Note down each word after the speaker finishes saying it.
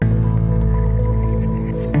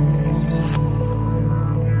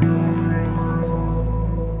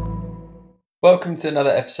Welcome to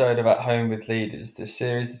another episode of At Home with Leaders, the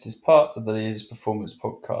series that is part of the Leaders Performance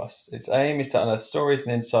Podcast. Its aim is to unearth stories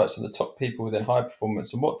and insights from the top people within high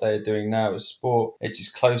performance and what they are doing now as sport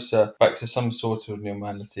edges closer back to some sort of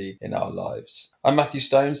normality in our lives. I'm Matthew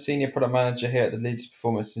Stone, Senior Product Manager here at the Leaders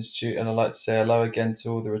Performance Institute, and I'd like to say hello again to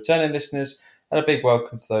all the returning listeners and a big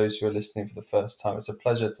welcome to those who are listening for the first time. It's a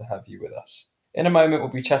pleasure to have you with us. In a moment,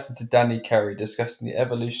 we'll be chatting to Danny Kerry, discussing the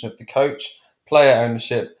evolution of the coach, player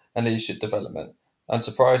ownership, and leadership development.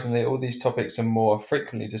 Unsurprisingly, all these topics and more are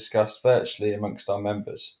frequently discussed virtually amongst our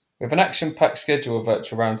members. We have an action-packed schedule of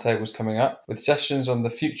virtual roundtables coming up, with sessions on the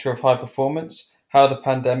future of high performance, how the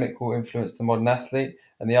pandemic will influence the modern athlete,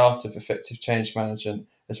 and the art of effective change management,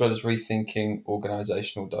 as well as rethinking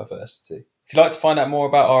organisational diversity. If you'd like to find out more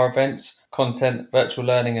about our events, content, virtual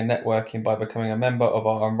learning and networking by becoming a member of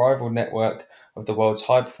our unrivaled network of the world's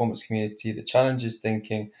high-performance community that challenges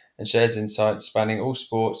thinking and shares insights spanning all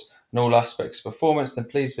sports and all aspects of performance, then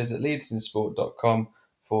please visit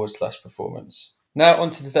leadersinsport.com/performance. Now on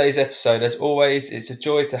to today's episode. As always, it's a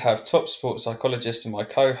joy to have top sports psychologist and my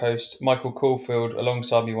co-host, Michael Caulfield,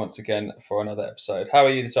 alongside me once again for another episode. How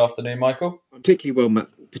are you this afternoon, Michael? Particularly well, Matt.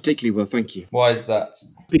 Particularly well, thank you. Why is that?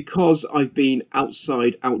 Because I've been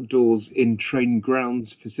outdoors in training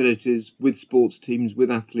grounds, facilities, with sports teams,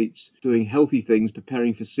 with athletes, doing healthy things,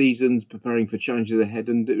 preparing for seasons, preparing for challenges ahead,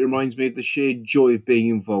 and it reminds me of the sheer joy of being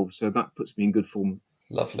involved, so that puts me in good form.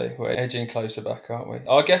 Lovely. We're edging closer back, aren't we?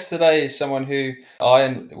 Our guest today is someone who I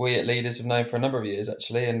and we at Leaders have known for a number of years,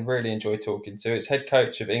 actually, and really enjoy talking to. It's head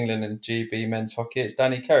coach of England and GB men's hockey. It's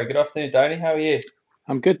Danny Kerry. Good afternoon, Danny. How are you?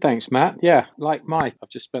 I'm good, thanks, Matt. Yeah, like Mike, I've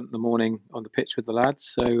just spent the morning on the pitch with the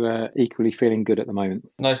lads, so equally feeling good at the moment.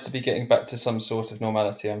 Nice to be getting back to some sort of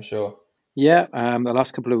normality, I'm sure. Yeah, the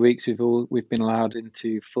last couple of weeks we've been allowed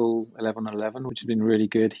into full 11-11, which has been really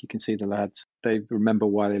good. You can see the lads, they remember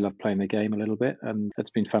why they love playing the game a little bit, and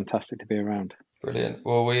it's been fantastic to be around. Brilliant.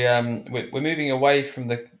 Well, we're moving away from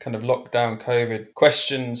the kind of lockdown COVID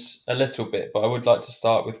questions a little bit, but I would like to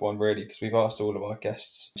start with one really, because we've asked all of our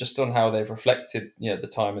guests just on how they've reflected, the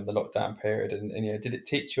time in the lockdown period, and did it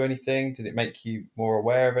teach you anything? Did it make you more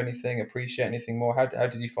aware of anything, appreciate anything more? How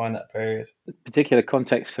did you find that period? The particular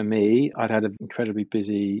context for me, I'd had an incredibly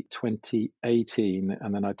busy 2018,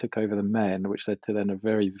 and then I took over the men, which led to then a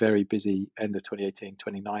very, very busy end of 2018,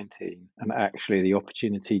 2019, and actually the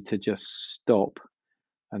opportunity to just stop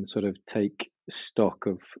and sort of take stock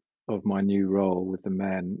of my new role with the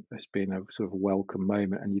men has been a sort of welcome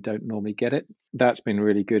moment, and you don't normally get it. That's been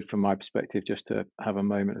really good from my perspective, just to have a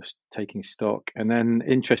moment of taking stock. And then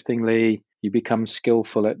interestingly, you become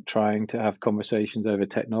skillful at trying to have conversations over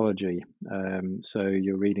technology. So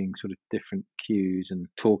you're reading sort of different cues and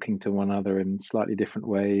talking to one another in slightly different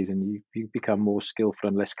ways, and you become more skillful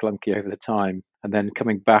and less clunky over the time. And then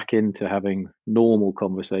coming back into having normal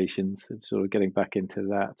conversations and sort of getting back into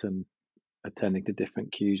that and attending to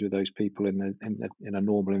different cues with those people in a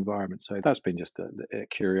normal environment. So that's been just a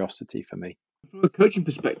curiosity for me. From a coaching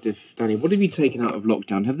perspective, Danny, what have you taken out of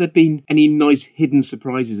lockdown? Have there been any nice hidden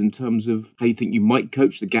surprises in terms of how you think you might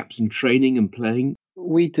coach, the gaps in training and playing?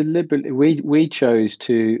 We deliberately we chose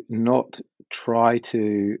to not try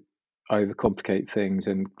to overcomplicate things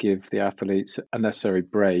and give the athletes a necessary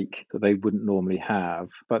break that they wouldn't normally have.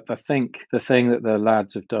 But I think the thing that the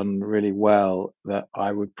lads have done really well that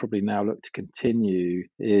I would probably now look to continue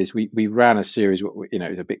is we ran a series,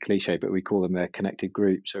 it's a bit cliche, but we call them their connected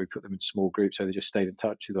groups. So we put them in small groups so they just stayed in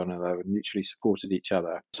touch with one another and mutually supported each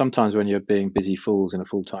other. Sometimes when you're being busy fools in a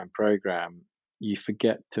full-time program, you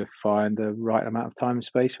forget to find the right amount of time and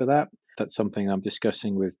space for that. That's something I'm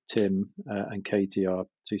discussing with Tim and Katie, our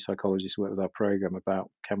two psychologists who work with our program,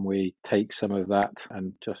 about can we take some of that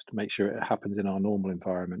and just make sure it happens in our normal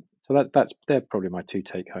environment. So they're probably my two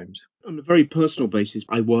take-homes. On a very personal basis,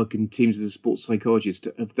 I work in teams as a sports psychologist.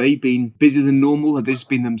 Have they been busier than normal? Have they just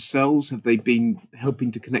been themselves? Have they been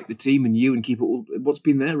helping to connect the team and you and keep it all? What's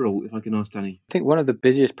been their role, if I can ask Danny? I think one of the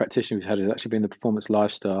busiest practitioners we've had has actually been the performance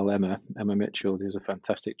lifestyle, Emma Mitchell, who does a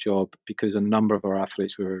fantastic job, because a number of our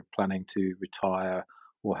athletes were planning to retire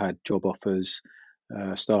or had job offers,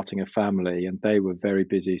 starting a family, and they were very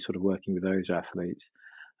busy sort of working with those athletes.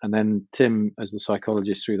 And then Tim, as the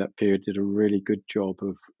psychologist through that period, did a really good job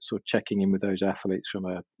of sort of checking in with those athletes from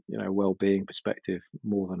a well-being perspective,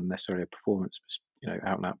 more than necessarily a performance,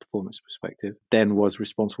 out and out performance perspective. Then was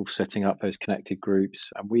responsible for setting up those connected groups,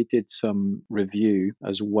 and we did some review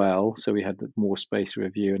as well. So we had more space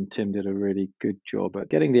review, and Tim did a really good job at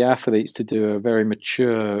getting the athletes to do a very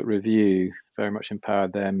mature review. Very much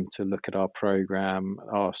empowered them to look at our program,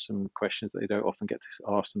 ask some questions that they don't often get to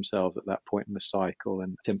ask themselves at that point in the cycle.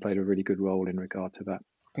 And Tim played a really good role in regard to that.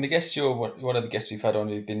 And I guess you're one of the guests we've had on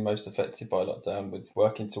who've been most affected by lockdown, with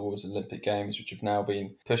working towards Olympic Games, which have now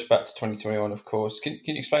been pushed back to 2021, of course. Can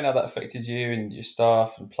you explain how that affected you and your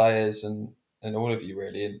staff and players and all of you,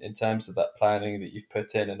 really, in terms of that planning that you've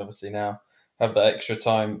put in, and obviously now have that extra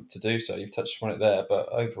time to do so? You've touched on it there, but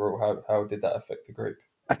overall, how did that affect the group?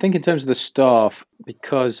 I think in terms of the staff,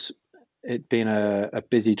 because it'd been a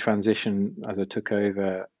busy transition as I took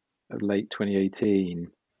over late 2018,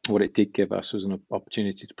 what it did give us was an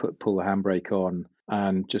opportunity to pull the handbrake on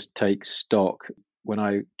and just take stock. When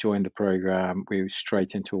I joined the program, we were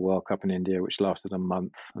straight into a World Cup in India, which lasted a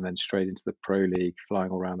month, and then straight into the Pro League, flying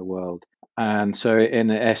all around the world. And so, in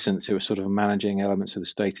essence, it was sort of managing elements of the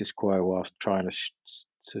status quo whilst trying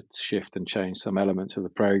to shift and change some elements of the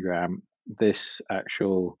program. This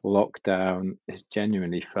actual lockdown has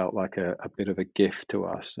genuinely felt like a bit of a gift to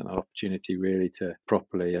us, an opportunity really to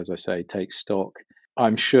properly, as I say, take stock.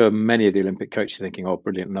 I'm sure many of the Olympic coaches are thinking, oh,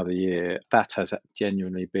 brilliant, another year. That has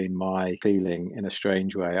genuinely been my feeling in a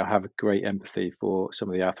strange way. I have a great empathy for some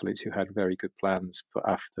of the athletes who had very good plans for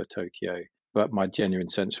after Tokyo. But my genuine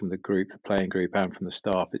sense from the group, the playing group, and from the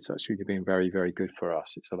staff, it's actually been very, very good for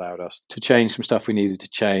us. It's allowed us to change some stuff we needed to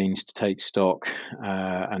change, to take stock,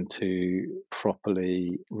 and to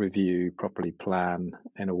properly review, properly plan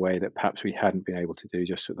in a way that perhaps we hadn't been able to do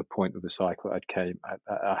just at the point of the cycle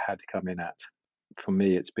I had to come in at. For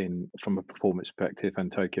me, it's been, from a performance perspective,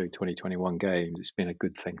 and Tokyo 2021 Games, it's been a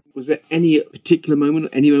good thing. Was there any particular moment,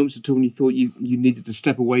 any moments at all when you thought you needed to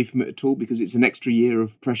step away from it at all because it's an extra year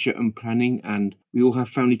of pressure and planning and we all have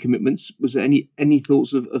family commitments? Was there any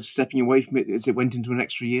thoughts of stepping away from it as it went into an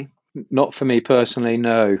extra year? Not for me personally,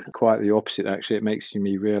 no. Quite the opposite, actually. It makes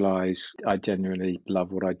me realise I genuinely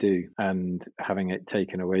love what I do, and having it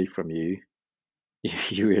taken away from you,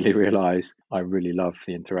 you really realise I really love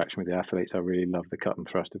the interaction with the athletes. I really love the cut and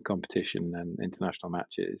thrust of competition and international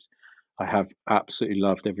matches. I have absolutely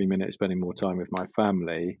loved every minute spending more time with my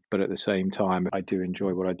family, but at the same time, I do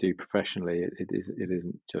enjoy what I do professionally. It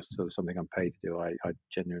isn't just sort of something I'm paid to do. I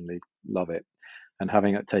genuinely love it. And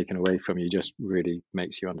having it taken away from you just really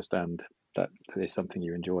makes you understand that it's something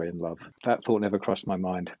you enjoy and love. That thought never crossed my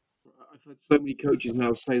mind. I've heard so many coaches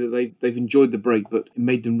now say that they've enjoyed the break, but it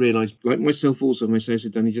made them realise, like myself also, so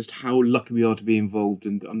Danny, just how lucky we are to be involved.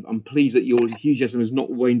 And I'm pleased that your enthusiasm has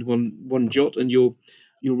not waned one jot, and you're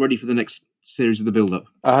ready for the next series of the build-up.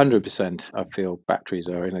 100%. I feel batteries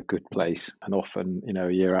are in a good place, and often,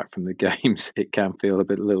 a year out from the games, it can feel a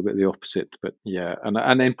little bit the opposite. But yeah,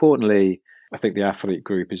 and importantly, I think the athlete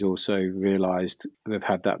group has also realised they've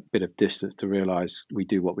had that bit of distance to realise we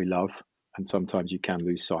do what we love. And sometimes you can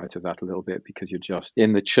lose sight of that a little bit because you're just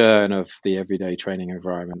in the churn of the everyday training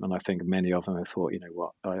environment. And I think many of them have thought, you know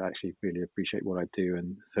what, I actually really appreciate what I do,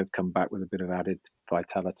 and have come back with a bit of added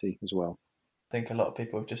vitality as well. I think a lot of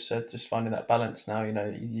people have just said just finding that balance now.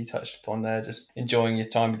 You touched upon there, just enjoying your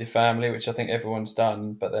time with your family, which I think everyone's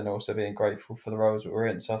done, but then also being grateful for the roles that we're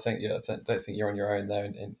in. So I think, don't think you're on your own there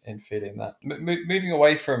in feeling that. Moving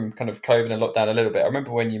away from kind of COVID and lockdown a little bit, I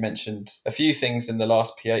remember when you mentioned a few things in the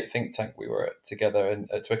last P8 think tank we were at together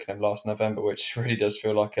at Twickenham last November, which really does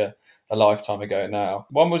feel like a lifetime ago now.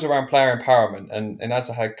 One was around player empowerment, and as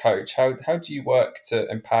a head coach, how do you work to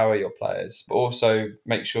empower your players, but also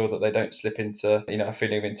make sure that they don't slip into a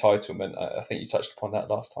feeling of entitlement? I think you touched upon that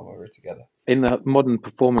last time we were together. In the modern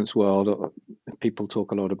performance world, people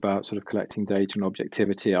talk a lot about sort of collecting data and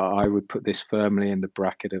objectivity. I would put this firmly in the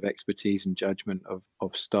bracket of expertise and judgment of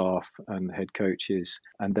staff and head coaches,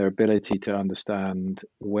 and their ability to understand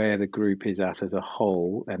where the group is at as a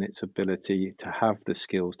whole, and its ability to have the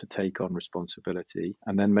skills to take on responsibility,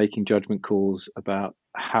 and then making judgment calls about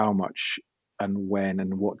how much and when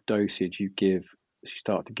and what dosage you give. You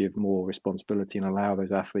start to give more responsibility and allow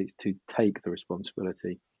those athletes to take the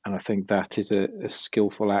responsibility. And I think that is a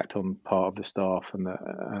skillful act on part of the staff and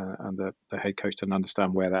the head coach to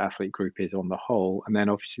understand where the athlete group is on the whole. And then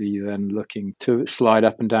obviously then looking to slide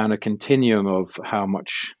up and down a continuum of how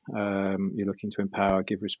much you're looking to empower,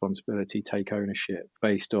 give responsibility, take ownership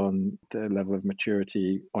based on the level of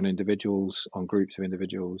maturity on individuals, on groups of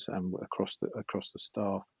individuals, and across the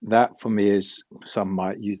staff. That for me is, some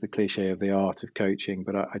might use the cliche of the art of coaching,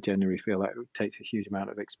 but I genuinely feel that it takes a huge amount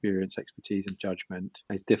of experience, expertise, and judgment.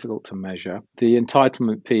 It's difficult to measure. The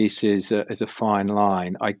entitlement piece is a fine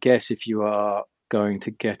line. I guess if you are going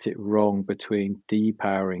to get it wrong between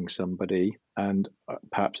depowering somebody and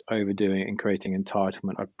perhaps overdoing it and creating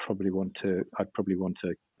entitlement, I'd probably want to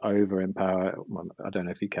over empower. Well, I don't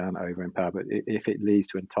know if you can over empower, but if it leads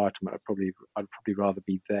to entitlement, I'd probably rather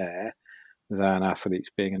be there than athletes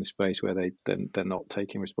being in a space where they're not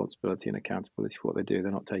taking responsibility and accountability for what they do.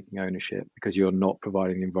 They're not taking ownership because you're not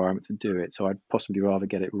providing the environment to do it. So I'd possibly rather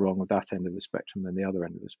get it wrong with that end of the spectrum than the other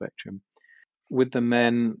end of the spectrum. With the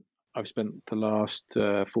men, I've spent the last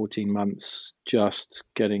 14 months just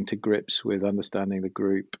getting to grips with understanding the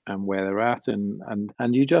group and where they're at, and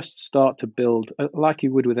you just start to build, like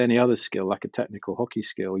you would with any other skill, like a technical hockey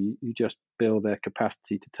skill. You just build their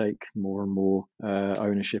capacity to take more and more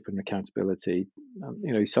ownership and accountability.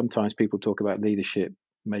 Sometimes people talk about leadership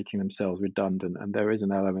making themselves redundant, and there is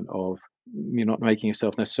an element of you're not making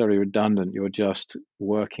yourself necessarily redundant. You're just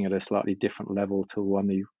working at a slightly different level to one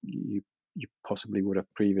that you possibly would have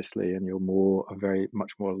previously, and you're a very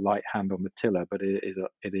much more light hand on the tiller, but it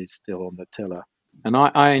is still on the tiller. And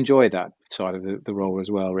I enjoy that side of the role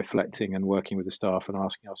as well, reflecting and working with the staff and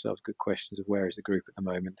asking ourselves good questions of where is the group at the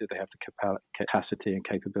moment? Do they have the capacity and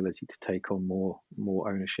capability to take on more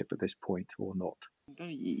ownership at this point or not?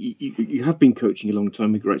 Danny, you have been coaching a long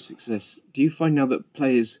time with great success. Do you find now that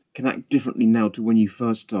players can act differently now to when you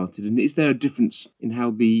first started? And is there a difference in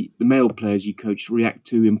how the male players you coach react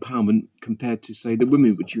to empowerment compared to, say, the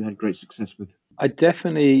women which you had great success with? I've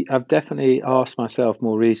definitely asked myself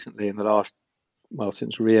more recently in the last,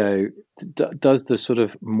 since Rio, does the sort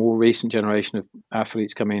of more recent generation of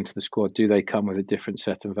athletes coming into the squad, do they come with a different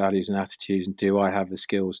set of values and attitudes? And do I have the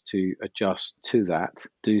skills to adjust to that?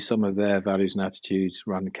 Do some of their values and attitudes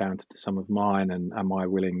run counter to some of mine? And am I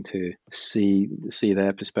willing to see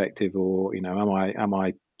their perspective? Or, am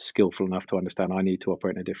I skillful enough to understand I need to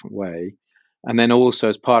operate in a different way? And then also,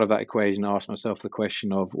 as part of that equation, I ask myself the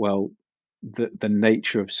question of, the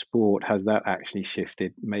nature of sport, has that actually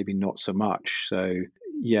shifted? Maybe not so much. So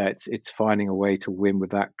yeah, it's finding a way to win with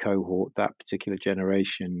that cohort, that particular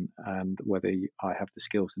generation, and whether I have the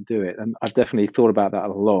skills to do it. And I've definitely thought about that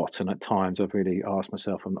a lot. And at times I've really asked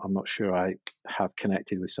myself, I'm not sure I have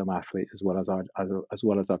connected with some athletes as well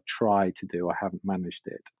as I've tried to do. I haven't managed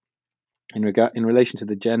it. In relation to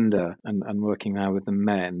the gender and working now with the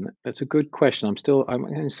men, that's a good question.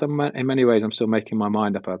 In many ways, I'm still making my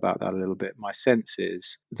mind up about that a little bit. My sense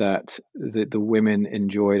is that the women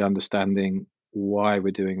enjoyed understanding why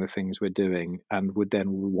we're doing the things we're doing and would then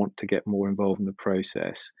want to get more involved in the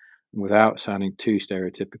process. Without sounding too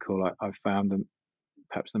stereotypical, I've found them,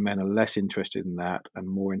 perhaps the men are less interested in that and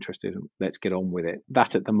more interested in let's get on with it.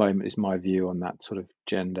 That at the moment is my view on that sort of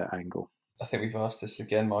gender angle. I think we've asked this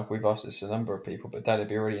again, Michael. We've asked this to a number of people, but Dad, I'd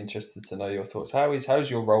be really interested to know your thoughts. How's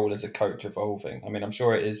your role as a coach evolving? I mean, I'm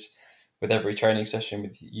sure it is with every training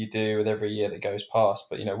session you do, with every year that goes past.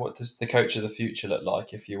 But what does the coach of the future look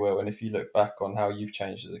like, if you will? And if you look back on how you've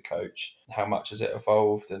changed as a coach, how much has it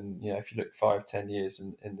evolved? And if you look 5-10 years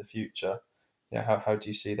in the future, how do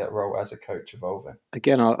you see that role as a coach evolving?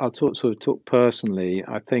 Again, I'll talk personally.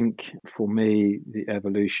 I think for me, the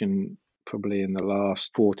evolution probably in the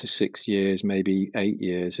last 4 to 6 years, maybe 8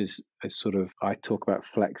 years, is sort of, I talk about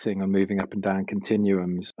flexing and moving up and down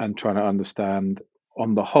continuums and trying to understand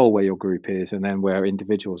on the whole where your group is and then where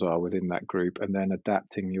individuals are within that group, and then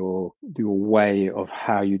adapting your way of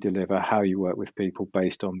how you deliver, how you work with people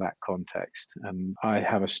based on that context. And I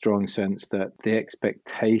have a strong sense that the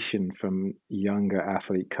expectation from younger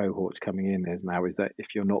athlete cohorts coming in is that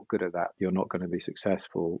if you're not good at that, you're not going to be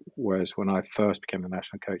successful. Whereas when I first became the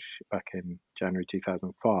national coach back in January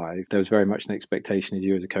 2005, there was very much an expectation of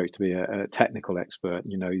you as a coach to be a technical expert.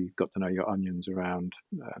 You've got to know your onions around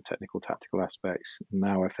technical, tactical aspects.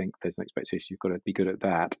 Now I think there's an expectation you've got to be good at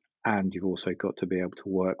that, and you've also got to be able to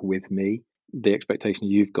work with me. The expectation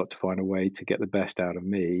you've got to find a way to get the best out of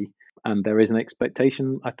me. And there is an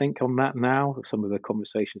expectation, I think, on that now. Some of the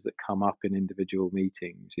conversations that come up in individual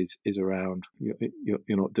meetings is around, you're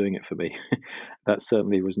not doing it for me. That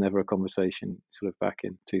certainly was never a conversation sort of back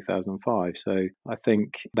in 2005. So I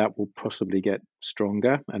think that will possibly get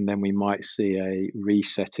stronger, and then we might see a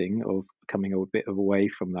resetting of coming a bit of away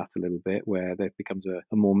from that a little bit, where there becomes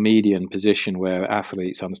a more median position where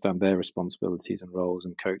athletes understand their responsibilities and roles,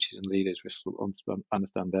 and coaches and leaders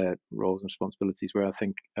understand their roles and responsibilities, where I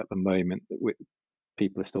think at the moment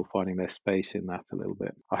people are still finding their space in that a little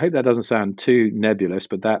bit. I hope that doesn't sound too nebulous,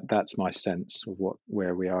 but that's my sense of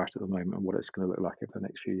where we are at the moment and what it's going to look like over the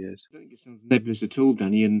next few years. I don't think it sounds nebulous at all,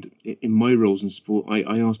 Danny. And in my roles in sport,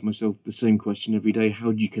 I ask myself the same question every day.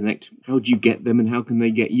 How do you connect? How do you get them, and how can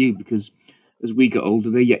they get you? Because as we get older,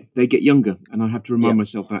 they get younger. And I have to remind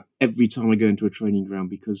myself that every time I go into a training ground,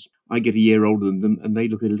 because I get a year older than them and they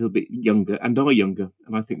look a little bit younger and are younger.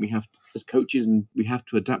 And I think we have to, as coaches, and we have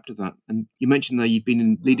to adapt to that. And you mentioned that you've been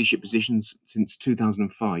in leadership positions since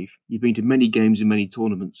 2005. You've been to many games and many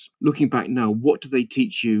tournaments. Looking back now, what do they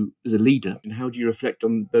teach you as a leader, and how do you reflect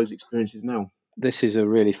on those experiences now? This is a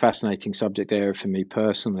really fascinating subject area for me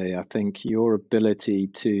personally. I think your ability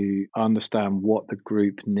to understand what the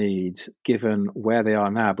group needs, given where they are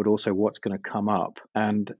now, but also what's going to come up.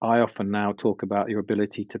 And I often now talk about your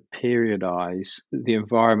ability to periodize the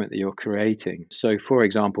environment that you're creating. So, for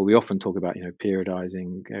example, we often talk about,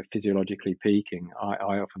 periodizing, physiologically peaking.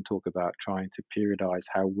 I often talk about trying to periodize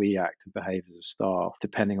how we act and behave as a staff,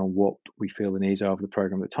 depending on what we feel the needs are of the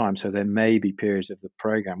program at the time. So there may be periods of the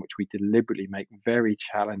program which we deliberately make very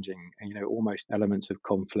challenging, almost elements of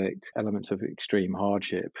conflict, elements of extreme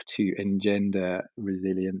hardship to engender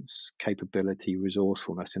resilience, capability,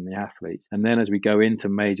 resourcefulness in the athletes. And then as we go into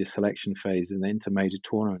major selection phases and into major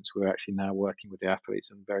tournaments, we're actually now working with the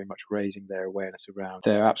athletes and very much raising their awareness around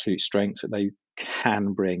their absolute strengths that they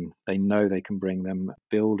can bring. They know they can bring them,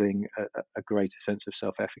 building a greater sense of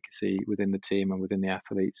self-efficacy within the team and within the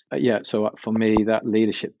athletes. So for me, that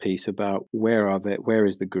leadership piece about where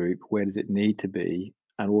is the group, where does it need to be,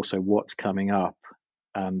 and also what's coming up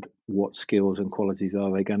and what skills and qualities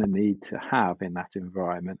are they going to need to have in that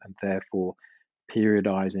environment, and therefore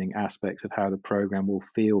periodizing aspects of how the program will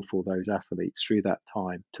feel for those athletes through that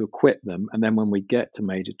time to equip them. And then when we get to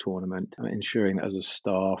major tournament, ensuring that as a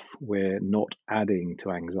staff, we're not adding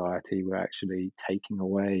to anxiety, we're actually taking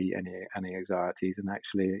away any anxieties and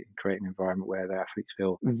actually creating an environment where the athletes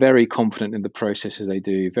feel very confident in the processes they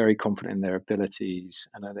do, very confident in their abilities,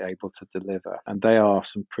 and are able to deliver. And they are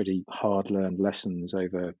some pretty hard-learned lessons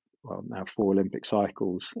over now 4 Olympic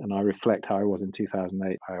cycles, and I reflect how I was in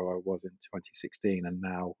 2008, how I was in 2016, and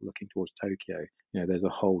now looking towards Tokyo. There's a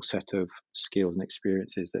whole set of skills and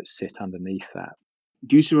experiences that sit underneath that.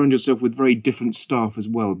 Do you surround yourself with very different staff as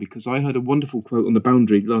well? Because I heard a wonderful quote on the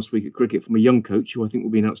boundary last week at cricket from a young coach, who I think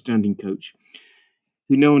will be an outstanding coach,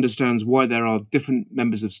 who now understands why there are different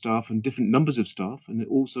members of staff and different numbers of staff, and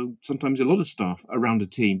also sometimes a lot of staff around a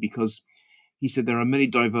team, because he said there are many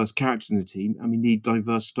diverse characters in the team, and we need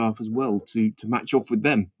diverse staff as well to match off with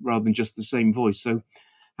them rather than just the same voice. So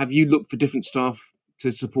have you looked for different staff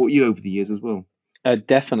to support you over the years as well?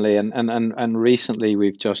 Definitely. And recently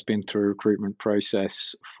we've just been through a recruitment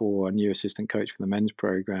process for a new assistant coach for the men's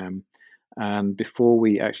program. And before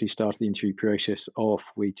we actually started the interview process off,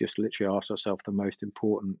 we just literally asked ourselves the most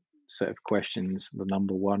important set of questions. The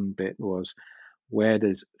number one bit was, where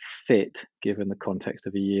does fit, given the context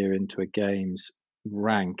of a year into a games,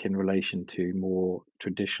 rank in relation to more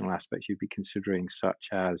traditional aspects you'd be considering, such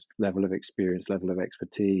as level of experience, level of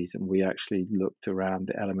expertise? And we actually looked around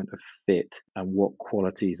the element of fit and what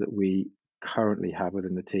qualities that we currently have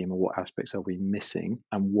within the team, and what aspects are we missing,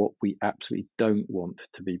 and what we absolutely don't want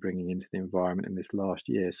to be bringing into the environment in this last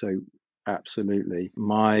year. So absolutely.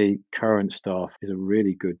 My current staff is a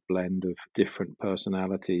really good blend of different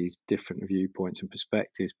personalities, different viewpoints and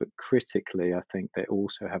perspectives, but critically, I think they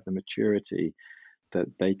also have the maturity that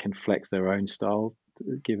they can flex their own style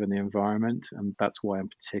given the environment. And that's why I'm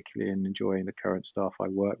particularly enjoying the current staff I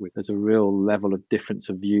work with. There's a real level of difference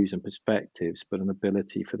of views and perspectives, but an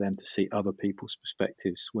ability for them to see other people's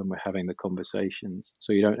perspectives when we're having the conversations.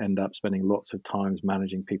 So you don't end up spending lots of times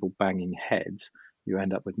managing people banging heads. You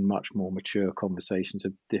end up with much more mature conversations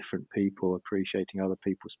of different people appreciating other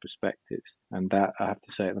people's perspectives. And that, I have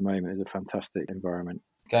to say, at the moment is a fantastic environment.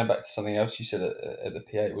 Going back to something else you said at the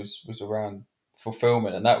P8 was around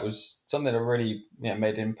fulfillment, and that was something that really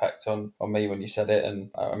made an impact on me when you said it.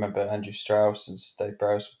 And I remember Andrew Strauss and Dave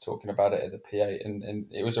Browse were talking about it at the P8, and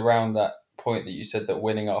it was around that point that you said that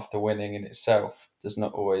winning after winning in itself does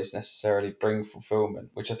not always necessarily bring fulfillment,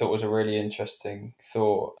 which I thought was a really interesting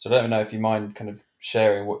thought. So I don't know if you mind kind of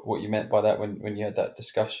sharing what you meant by that when you had that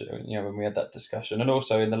discussion, when we had that discussion, and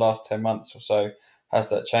also in the last 10 months or so, has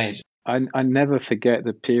that changed? I never forget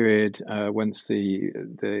the period once the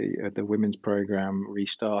women's program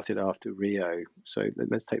restarted after Rio. So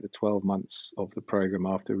let's take the 12 months of the program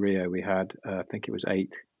after Rio. We had, I think it was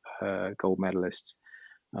 8 gold medalists,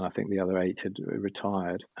 and I think the other 8 had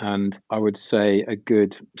retired. And I would say a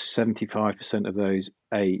good 75% of those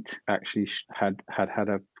 8 actually had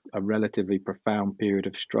a relatively profound period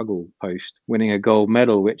of struggle post winning a gold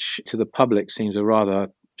medal, which to the public seems a rather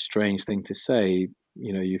strange thing to say.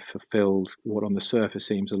 you've fulfilled what on the surface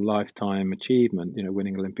seems a lifetime achievement,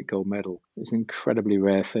 winning Olympic gold medal. It's an incredibly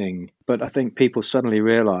rare thing. But I think people suddenly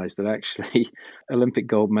realize that actually Olympic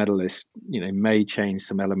gold medalists, may change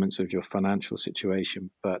some elements of your financial situation,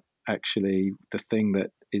 but actually the thing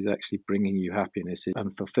that is actually bringing you happiness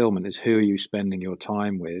and fulfillment is who are you spending your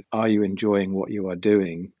time with? Are you enjoying what you are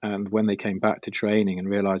doing? And when they came back to training and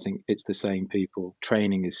realizing it's the same people,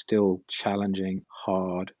 training is still challenging,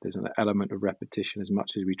 hard. There's an element of repetition as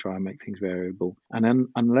much as we try and make things variable. And then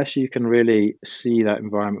unless you can really see that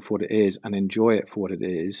environment for what it is and enjoy it for what it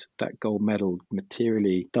is, that gold medal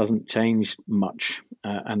materially doesn't change much.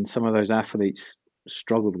 And some of those athletes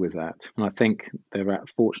struggled with that, and I think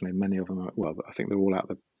fortunately many of them I think they're all out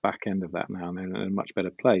the back end of that now, and they're in a much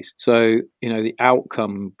better place. So the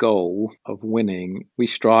outcome goal of winning, we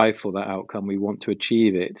strive for that outcome, we want to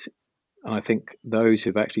achieve it. And I think those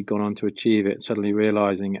who've actually gone on to achieve it, suddenly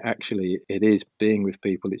realizing actually it is being with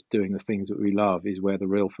people, it's doing the things that we love, is where the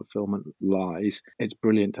real fulfillment lies. It's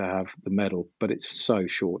brilliant to have the medal, but it's so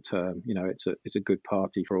short term. It's a good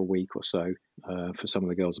party for a week or so. For some of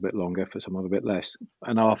the girls a bit longer, for some of a bit less.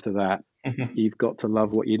 And after that, you've got to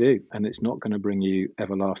love what you do, and it's not going to bring you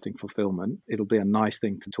everlasting fulfillment. It'll be a nice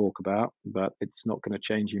thing to talk about, but it's not going to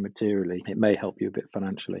change you materially. It may help you a bit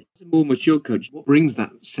financially. As a more mature coach, what brings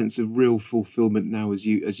that sense of real fulfillment now as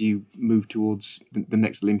you move towards the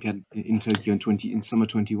next Olympiad in Tokyo in summer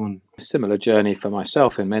 21? A similar journey for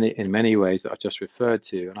myself in many ways that I just referred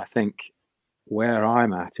to, and I think where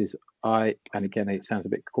I'm at is and again, it sounds a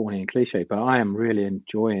bit corny and cliche, but I am really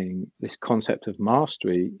enjoying this concept of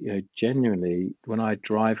mastery. Genuinely, when I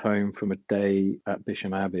drive home from a day at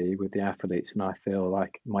Bisham Abbey with the athletes, and I feel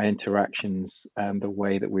like my interactions and the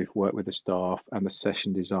way that we've worked with the staff and the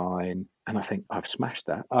session design, and I think I've smashed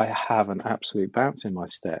that. I have an absolute bounce in my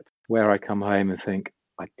step. Where I come home and think,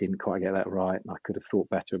 I didn't quite get that right, and I could have thought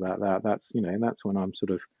better about that. That's when I'm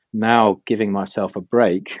sort of now giving myself a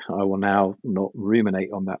break. I will now not ruminate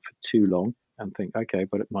on that for too long and think, okay,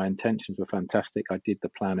 but my intentions were fantastic. I did the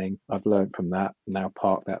planning. I've learned from that. Now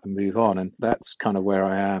park that and move on. And that's kind of where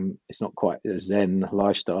I am. It's not quite a Zen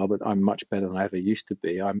lifestyle, but I'm much better than I ever used to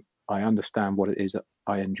be. I understand what it is that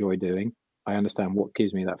I enjoy doing. I understand what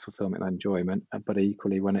gives me that fulfillment and enjoyment. But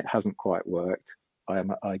equally, when it hasn't quite worked,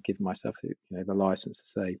 I give myself the license to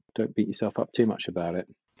say, don't beat yourself up too much about it.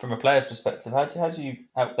 From a player's perspective, how do you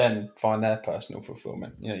help them find their personal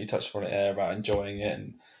fulfillment? You touched upon it there about enjoying it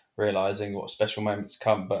and realising what special moments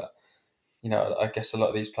come, but I guess a lot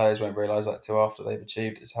of these players won't realise that till after they've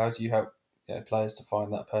achieved it. So how do you help players to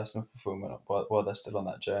find that personal fulfillment while they're still on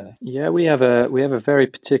that journey? Yeah, we have a very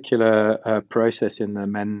particular process in the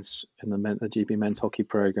GP men's hockey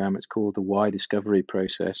program. It's called the Y Discovery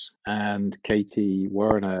process, and Katie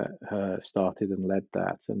Warner started and led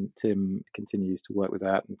that, and Tim continues to work with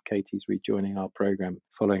that. And Katie's rejoining our program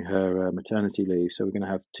following her maternity leave. So we're going to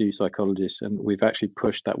have 2 psychologists, and we've actually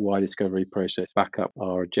pushed that Y Discovery process back up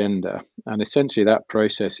our agenda. And essentially, that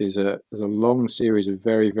process is a long series of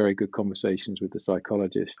very, very good conversations with the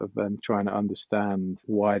psychologists of them trying to understand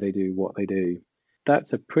why they do what they do.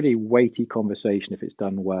 That's a pretty weighty conversation if it's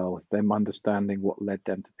done well, them understanding what led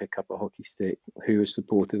them to pick up a hockey stick, who has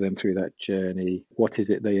supported them through that journey, what is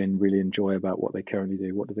it they really enjoy about what they currently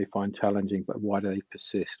do, what do they find challenging, but why do they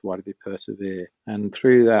persist, why do they persevere? And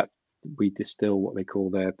through that, we distill what they call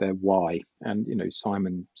their why. And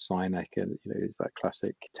Simon Sinek is that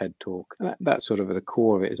classic TED talk. And that sort of at the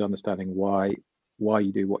core of it is understanding why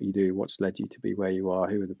you do what you do, what's led you to be where you are,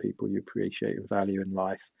 who are the people you appreciate and value in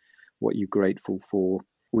life, what you're grateful for.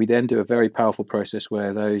 We then do a very powerful process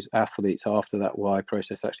where those athletes after that why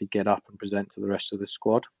process actually get up and present to the rest of the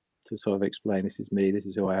squad to sort of explain, this is me, this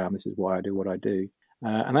is who I am, this is why I do what I do.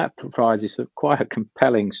 And that provides this quite a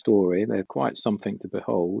compelling story. They're quite something to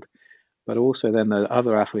behold. But also then the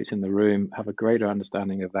other athletes in the room have a greater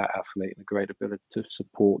understanding of that athlete and a greater ability to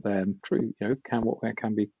support them through, what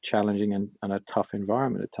can be challenging and a tough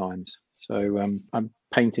environment at times. So I'm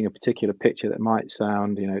painting a particular picture that might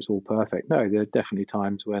sound, it's all perfect. No, there are definitely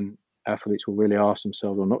times when athletes will really ask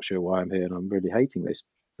themselves, I'm not sure why I'm here and I'm really hating this.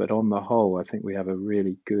 But on the whole, I think we have a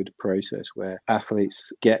really good process where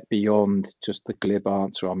athletes get beyond just the glib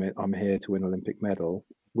answer, I'm here to win an Olympic medal,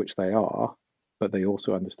 which they are. But they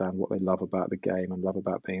also understand what they love about the game and love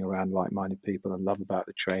about being around like-minded people and love about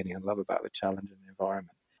the training and love about the challenge and the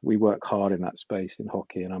environment. We work hard in that space in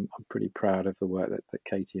hockey, and I'm pretty proud of the work that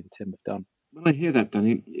Katie and Tim have done. When I hear that,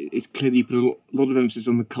 Danny, it's clear you put a lot of emphasis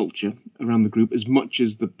on the culture around the group, as much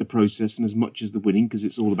as the process and as much as the winning, because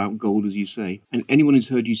it's all about gold, as you say. And anyone who's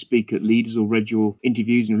heard you speak at Leaders or read your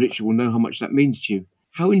interviews and literature will know how much that means to you.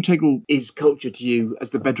 How integral is culture to you as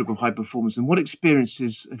the bedrock of high performance, and what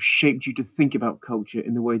experiences have shaped you to think about culture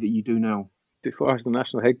in the way that you do now? Before I was the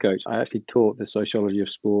national head coach, I actually taught the sociology of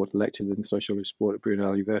sport, lectured in the sociology of sport at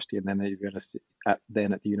Brunel University, and then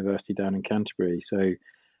at the university down in Canterbury. So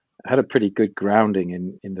I had a pretty good grounding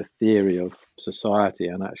in the theory of society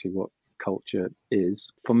and actually what culture is.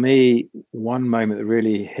 For me, one moment that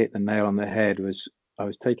really hit the nail on the head was I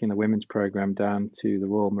was taking the women's program down to the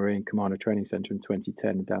Royal Marine Commander Training Centre in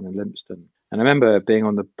 2010 down in Lympstone. And I remember being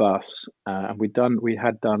on the bus, and we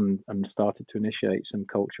had done and started to initiate some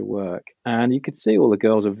culture work. And you could see all the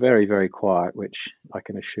girls are very, very quiet, which I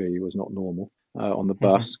can assure you was not normal on the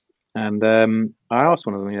bus. And I asked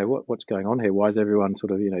one of them, what's going on here? Why is everyone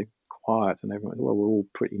sort of, quiet? And everyone, well, we're all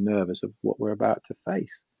pretty nervous of what we're about to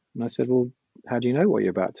face. And I said, well, how do you know what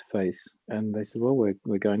you're about to face? And they said, well,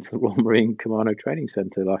 we're going to the Royal Marine Commando Training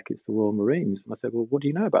Centre like it's the Royal Marines. And I said, well, what do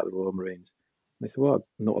you know about the Royal Marines? And they said, well,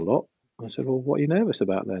 not a lot. And I said, well, what are you nervous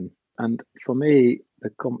about then? And for me,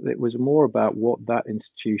 it was more about what that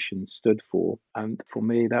institution stood for. And for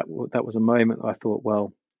me, that was a moment I thought,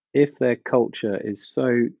 well, if their culture is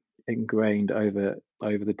so ingrained over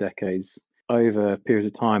the decades, over a period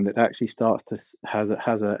of time, that actually starts to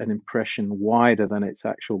has an impression wider than its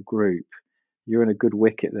actual group, you're in a good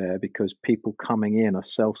wicket there, because people coming in are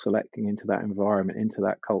self-selecting into that environment, into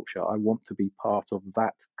that culture. I want to be part of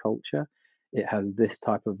that culture. It has this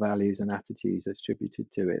type of values and attitudes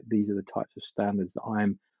attributed to it. These are the types of standards that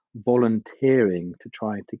I'm volunteering to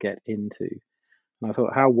try to get into. And I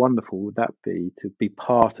thought, how wonderful would that be to be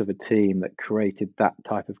part of a team that created that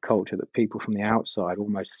type of culture, that people from the outside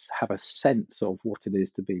almost have a sense of what it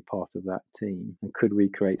is to be part of that team. And could we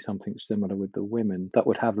create something similar with the women that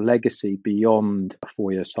would have legacy beyond a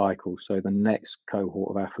 4-year cycle? So the next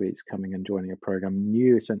cohort of athletes coming and joining a program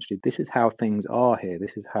knew essentially, this is how things are here.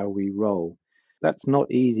 This is how we roll. That's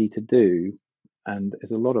not easy to do. And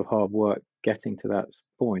there's a lot of hard work getting to that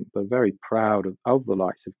point, but very proud of the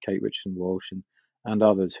likes of Kate Richardson-Walsh and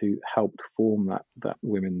others who helped form that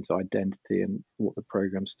women's identity and what the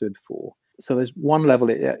program stood for. So there's one level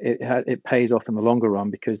it pays off in the longer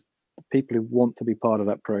run, because the people who want to be part of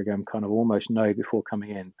that program kind of almost know before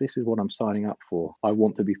coming in, this is what I'm signing up for. I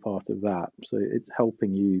want to be part of that. So it's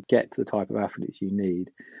helping you get to the type of athletes you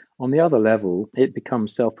need. On the other level, it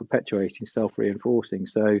becomes self-perpetuating, self-reinforcing.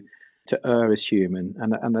 So to err is human,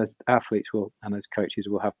 and as athletes and as coaches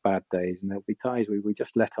will have bad days, and there'll be times where we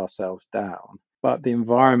just let ourselves down. But the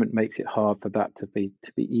environment makes it hard for that to be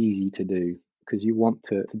easy to do, because you want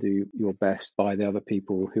to do your best by the other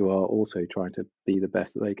people who are also trying to be the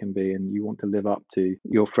best that they can be, and you want to live up to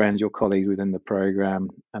your friends, your colleagues within the program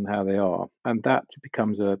and how they are. And that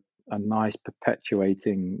becomes a nice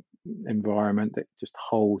perpetuating environment that just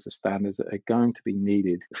holds the standards that are going to be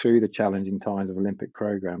needed through the challenging times of Olympic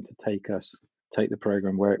program to take the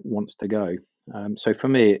program where it wants to go. So for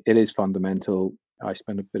me, it is fundamental. I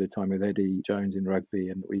spend a bit of time with Eddie Jones in rugby,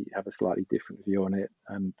 and we have a slightly different view on it,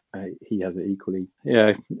 and he has it equally,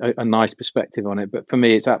 a nice perspective on it. But for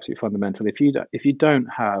me, it's absolutely fundamental. If you don't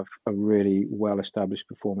have a really well-established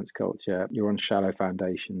performance culture, you're on shallow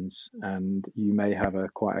foundations, and you may have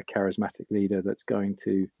quite a charismatic leader that's going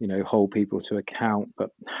to, hold people to account.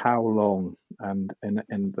 But how long? And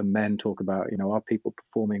the men talk about, are people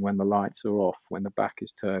performing when the lights are off, when the back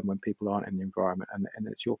is turned, when people aren't in the environment? And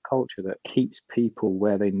it's your culture that keeps people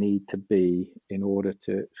where they need to be in order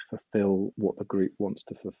to fulfill what the group wants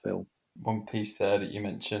to fulfill. One piece there that you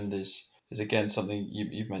mentioned is again something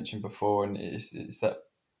you've mentioned before, and is that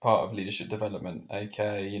part of leadership development,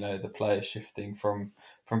 aka the players shifting from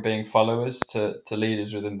being followers to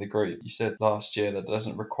leaders within the group. You said last year that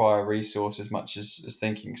doesn't require resource as much as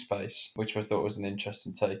thinking space, which I thought was an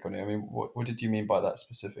interesting take on it. I mean, what did you mean by that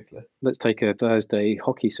specifically? Let's take a Thursday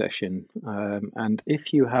hockey session, and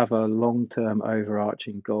if you have a long-term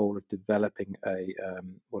overarching goal of developing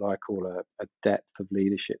what I call a depth of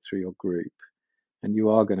leadership through your group, and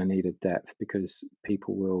you are going to need a depth, because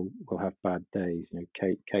people will have bad days.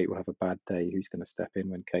 Kate will have a bad day. Who's going to step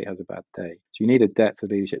in when Kate has a bad day? So you need a depth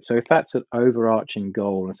of leadership. So if that's an overarching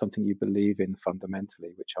goal and something you believe in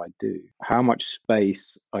fundamentally, which I do, how much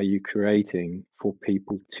space are you creating for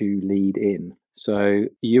people to lead in? So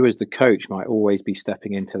you as the coach might always be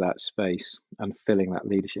stepping into that space and filling that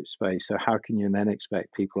leadership space. So how can you then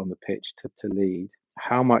expect people on the pitch to lead?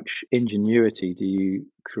 How much ingenuity do you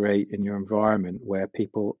create in your environment where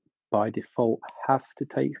people by default have to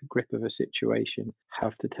take a grip of a situation,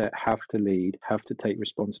 have to lead, have to take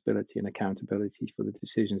responsibility and accountability for the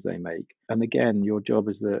decisions they make? And again, your job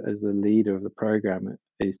as the leader of the program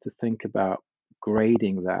is to think about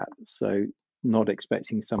grading that. So not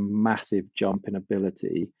expecting some massive jump in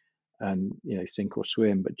ability and sink or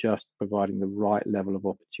swim, but just providing the right level of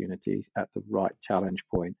opportunities at the right challenge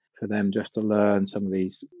point for them just to learn some of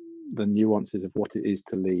the nuances of what it is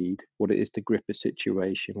to lead, what it is to grip a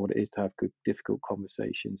situation, what it is to have good difficult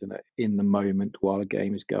conversations and in the moment while a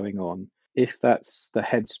game is going on. If that's the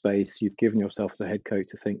headspace you've given yourself as a head coach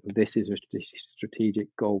to think this is a strategic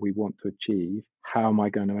goal we want to achieve, how am I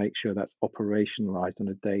going to make sure that's operationalized on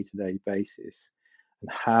a day-to-day basis? And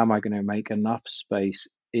how am I going to make enough space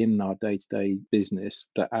in our day-to-day business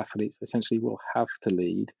that athletes essentially will have to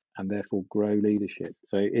lead and therefore grow leadership?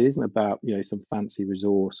 So it isn't about some fancy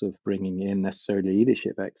resource of bringing in necessarily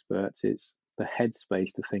leadership experts. It's the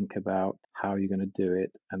headspace to think about how you're going to do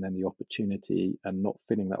it, and then the opportunity, and not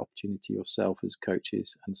filling that opportunity yourself as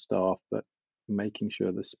coaches and staff, but making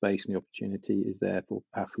sure the space and the opportunity is there for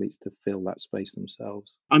athletes to fill that space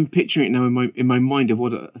themselves. I'm picturing it now in my mind of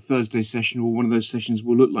what a Thursday session or one of those sessions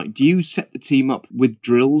will look like. Do you set the team up with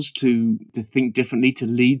drills to think differently, to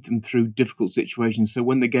lead them through difficult situations? So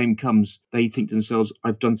when the game comes, they think to themselves,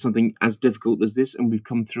 I've done something as difficult as this and we've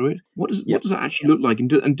come through it. What does that actually look like?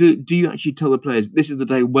 And do you actually tell the players, this is the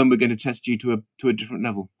day when we're going to test you to a different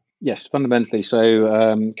level? Yes, fundamentally.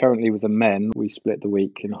 So currently with the men, we split the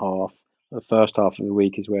week in half. The first half of the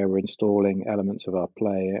week is where we're installing elements of our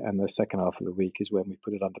play, and the second half of the week is when we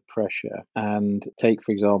put it under pressure. And take,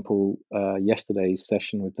 for example, yesterday's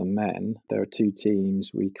session with the men. There are two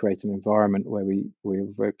teams. We create an environment where we're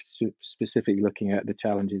very specifically looking at the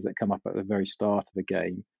challenges that come up at the very start of the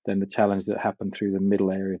game, then the challenges that happen through the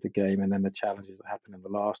middle area of the game, and then the challenges that happen in the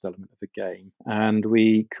last element of the game. And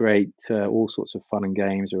we create all sorts of fun and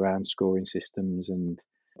games around scoring systems and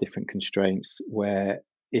different constraints where,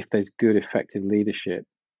 if there's good, effective leadership,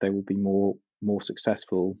 they will be more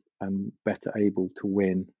successful and better able to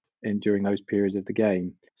win during those periods of the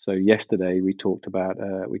game. So yesterday we talked about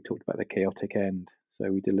the chaotic end. So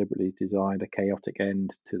we deliberately designed a chaotic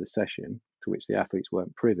end to the session to which the athletes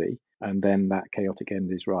weren't privy, and then that chaotic end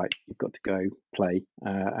is right. You've got to go play,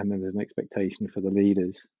 and then there's an expectation for the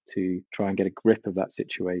leaders to try and get a grip of that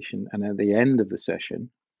situation. And at the end of the session,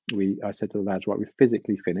 I said to the lads, right, we've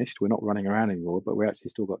physically finished. We're not running around anymore, but we actually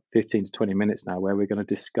still got 15 to 20 minutes now where we're going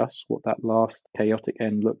to discuss what that last chaotic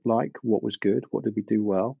end looked like. What was good? What did we do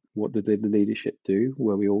well? What did the leadership do?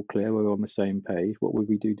 Were we all clear? Were we on the same page? What would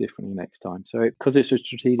we do differently next time? So because it's a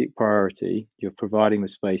strategic priority, you're providing the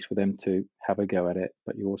space for them to have a go at it,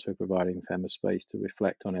 but you're also providing them a space to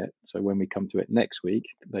reflect on it. So when we come to it next week,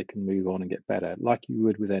 they can move on and get better, like you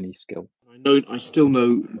would with any skill. I still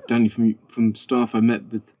know, Danny, from staff I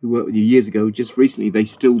met with who worked with you years ago, just recently, they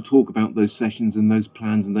still talk about those sessions and those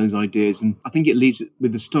plans and those ideas. And I think it leaves it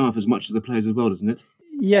with the staff as much as the players as well, doesn't it?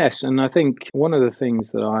 Yes, and I think one of the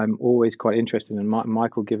things that I'm always quite interested in,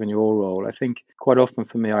 Michael, given your role, I think quite often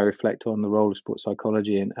for me, I reflect on the role of sports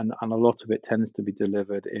psychology, and a lot of it tends to be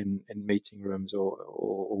delivered in meeting rooms or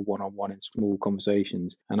one-on-one in small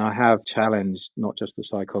conversations. And I have challenged not just the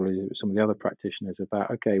psychologists, but some of the other practitioners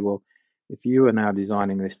about, okay, well, if you are now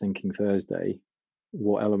designing this Thinking Thursday,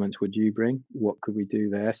 what elements would you bring? What could we do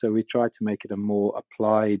there? So we tried to make it a more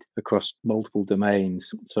applied across multiple domains.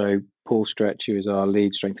 So Paul Stretch, who is our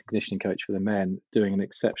lead strength and conditioning coach for the men, doing an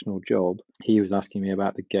exceptional job. He was asking me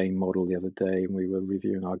about the game model the other day, and we were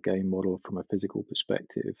reviewing our game model from a physical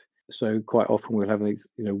perspective. So quite often we'll have,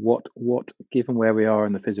 what given where we are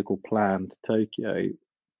in the physical plan to Tokyo,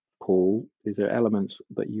 Paul, is there elements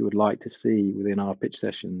that you would like to see within our pitch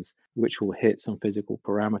sessions which will hit some physical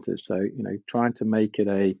parameters? So, trying to make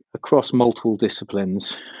it across multiple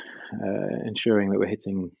disciplines, ensuring that we're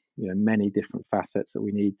hitting many different facets that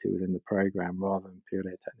we need to within the program, rather than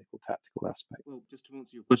purely a technical tactical aspect. Well, just to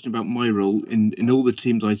answer your question about my role, in all the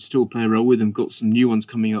teams I still play a role with and got some new ones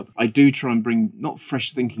coming up, I do try and bring not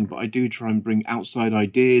fresh thinking, but I do try and bring outside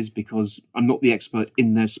ideas, because I'm not the expert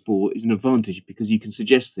in their sport. Is an advantage, because you can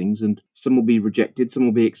suggest things and some will be rejected, some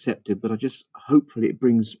will be accepted, but hopefully it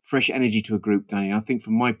brings fresh energy to a group, Danny. I think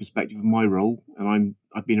from my perspective of my role, and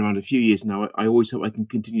I've been around a few years now, I always hope I can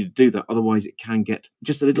continue to do that. Otherwise it can get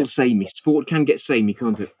just a little samey. Sport can get samey,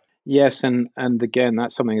 can't it? Yes, and again,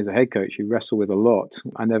 that's something as a head coach you wrestle with a lot.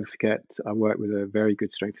 I never forget, I worked with a very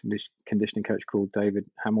good strength conditioning coach called David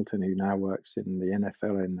Hamilton, who now works in the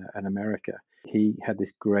NFL in America. He had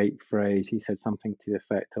this great phrase. He said something to the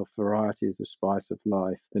effect of, variety is the spice of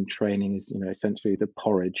life, and training is, essentially the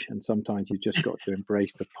porridge. And sometimes you've just got to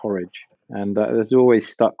embrace the porridge. And that's always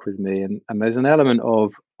stuck with me. And there's an element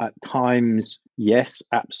of, at times, yes,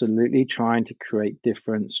 absolutely, trying to create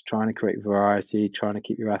difference, trying to create variety, trying to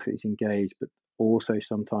keep your athletes engaged, but also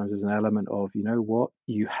sometimes there's an element of,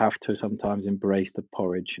 you have to sometimes embrace the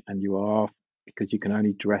porridge, and you are because you can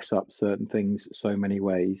only dress up certain things so many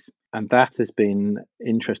ways. And that has been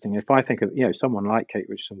interesting. If I think of, someone like Kate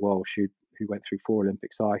Richardson-Walsh, who went through 4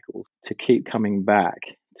 Olympic cycles, to keep coming back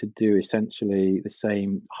to do essentially the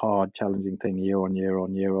same hard, challenging thing year on year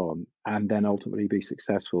on year on, and then ultimately be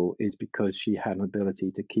successful, is because she had an ability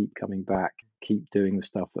to keep coming back, keep doing the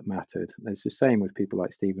stuff that mattered. And it's the same with people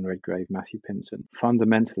like Stephen Redgrave, Matthew Pinson.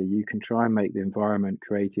 Fundamentally, you can try and make the environment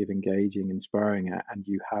creative, engaging, inspiring, and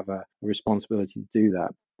you have a responsibility to do that.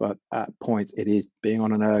 But at points, it is being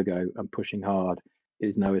on an ergo and pushing hard.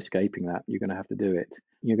 Is no escaping that. You're going to have to do it.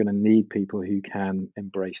 You're going to need people who can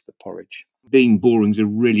embrace the porridge. Being boring is a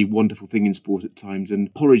really wonderful thing in sport at times,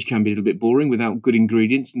 and porridge can be a little bit boring without good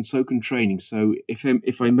ingredients, and so can training. So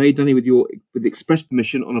if I may, Danny, with express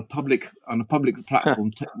permission on a public platform,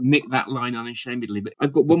 to nick that line unashamedly. But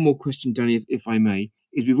I've got one more question, Danny, if I may.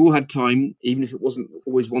 Is we've all had time, even if it wasn't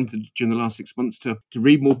always wanted during the last 6 months, to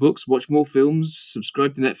read more books, watch more films,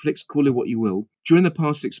 subscribe to Netflix, call it what you will. During the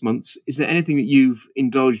past 6 months, is there anything that you've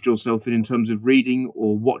indulged yourself in terms of reading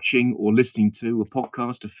or watching or listening to, a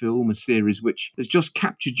podcast, a film, a series, which has just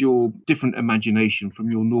captured your different imagination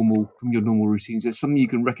from your normal routines? There's something you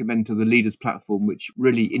can recommend to the Leaders platform which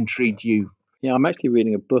really intrigued you? Yeah, I'm actually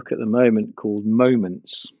reading a book at the moment called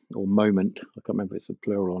Moments, or Moment. I can't remember if it's a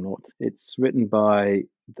plural or not. It's written by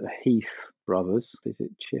the Heath brothers. Is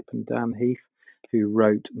it Chip and Dan Heath? Who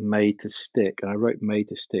wrote Made to Stick. And I wrote Made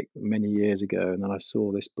to Stick many years ago, and then I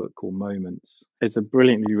saw this book called Moments. It's a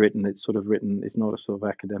brilliantly written, it's not a sort of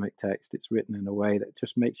academic text. It's written in a way that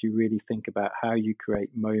just makes you really think about how you create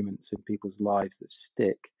moments in people's lives that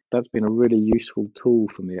stick. That's been a really useful tool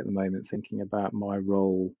for me at the moment, thinking about my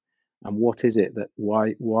role and what is it that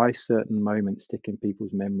why certain moments stick in people's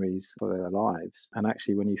memories for their lives. And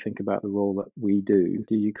actually, when you think about the role that we do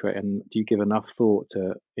you give enough thought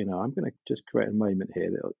to, I'm going to just create a moment here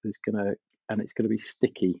it's going to be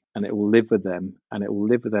sticky, and it will live with them, and it will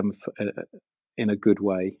live with them in a good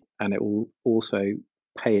way, and it will also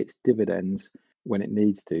pay its dividends when it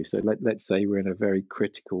needs to. So let's say we're in a very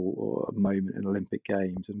critical moment in Olympic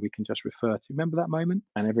Games, and we can just refer to, remember that moment?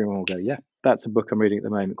 And everyone will go, yeah, that's a book I'm reading at the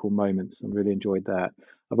moment called Moments. I really enjoyed that.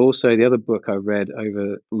 The other book I read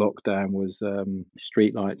over lockdown was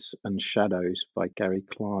Streetlights and Shadows by Gary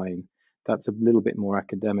Klein. That's a little bit more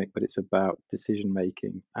academic, but it's about decision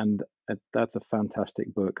making. And that's a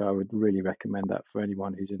fantastic book. I would really recommend that for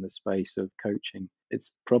anyone who's in the space of coaching.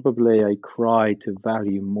 It's probably a cry to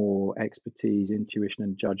value more expertise, intuition,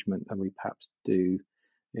 and judgment than we perhaps do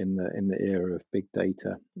in the era of big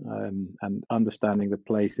data, and understanding the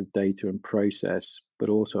place of data and process, but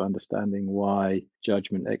also understanding why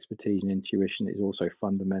judgment, expertise, and intuition is also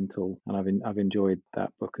fundamental. And I've enjoyed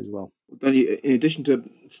that book as well. Danny, in addition to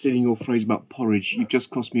stealing your phrase about porridge, you've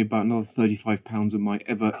just cost me about another £35 of my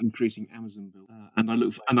ever increasing Amazon bill.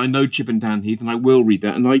 And I know Chip and Dan Heath, and I will read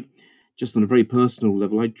that. And I, just on a very personal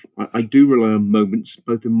level, I do rely on Moments,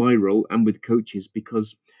 both in my role and with coaches,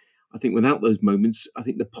 because I think without those moments, I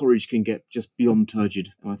think the porridge can get just beyond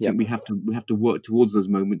turgid. And I think we have to work towards those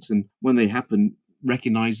moments, and when they happen,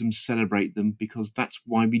 recognise them, celebrate them, because that's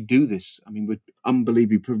why we do this. I mean, we're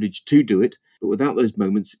unbelievably privileged to do it, but without those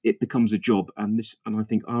moments, it becomes a job. And I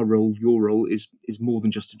think our role, your role, is more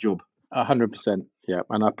than just a job. 100%. Yeah,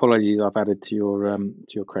 and apologies, I've added to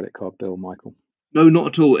your credit card bill, Michael. No, not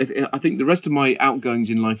at all. I think the rest of my outgoings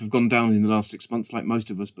in life have gone down in the last 6 months, like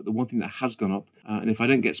most of us. But the one thing that has gone up, and if I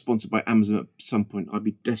don't get sponsored by Amazon at some point, I'd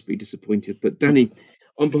be desperately disappointed. But Danny,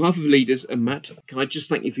 on behalf of Leaders and Matt, can I just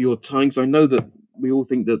thank you for your time? Because I know that we all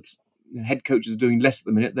think that head coaches are doing less at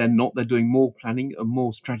the minute. They're not. They're doing more planning and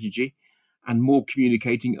more strategy and more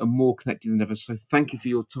communicating and more connected than ever. So thank you for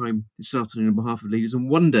your time this afternoon on behalf of Leaders. And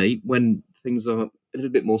one day, when things are a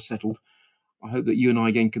little bit more settled, I hope that you and I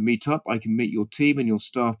again can meet up. I can meet your team and your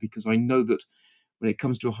staff, because I know that when it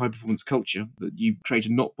comes to a high-performance culture, that you've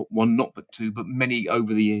created not but one, not but two, but many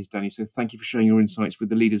over the years, Danny. So thank you for sharing your insights with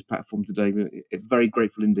the Leaders platform today. We're very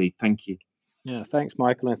grateful indeed. Thank you. Yeah, thanks,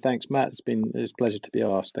 Michael, and thanks, Matt. It's a pleasure to be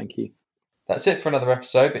asked. Thank you. That's it for another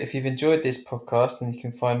episode. But if you've enjoyed this podcast, then you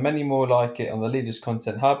can find many more like it on the Leaders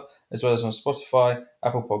Content Hub, as well as on Spotify,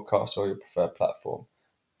 Apple Podcasts, or your preferred platform.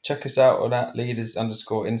 Check us out on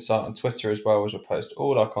 @leaders_insight on Twitter as well, as we'll post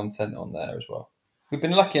all our content on there as well. We've been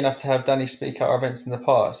lucky enough to have Danny speak at our events in the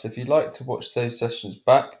past. So if you'd like to watch those sessions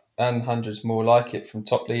back and hundreds more like it from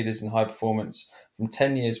top leaders in high performance from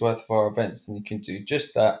 10 years worth of our events, then you can do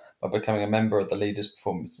just that by becoming a member of the Leaders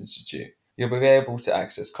Performance Institute. You'll be able to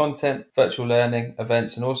access content, virtual learning,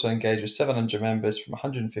 events, and also engage with 700 members from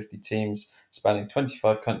 150 teams spanning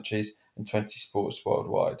 25 countries and 20 sports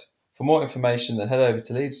worldwide. For more information, then head over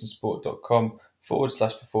to leadersinsport.com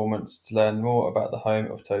patreon.com/performance to learn more about the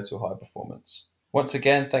home of Total High Performance. Once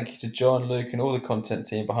again, thank you to John, Luke, and all the content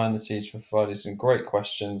team behind the scenes for providing some great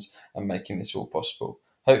questions and making this all possible.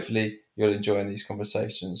 Hopefully, you're enjoying these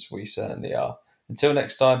conversations. We certainly are. Until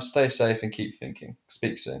next time, stay safe and keep thinking.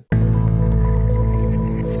 Speak soon.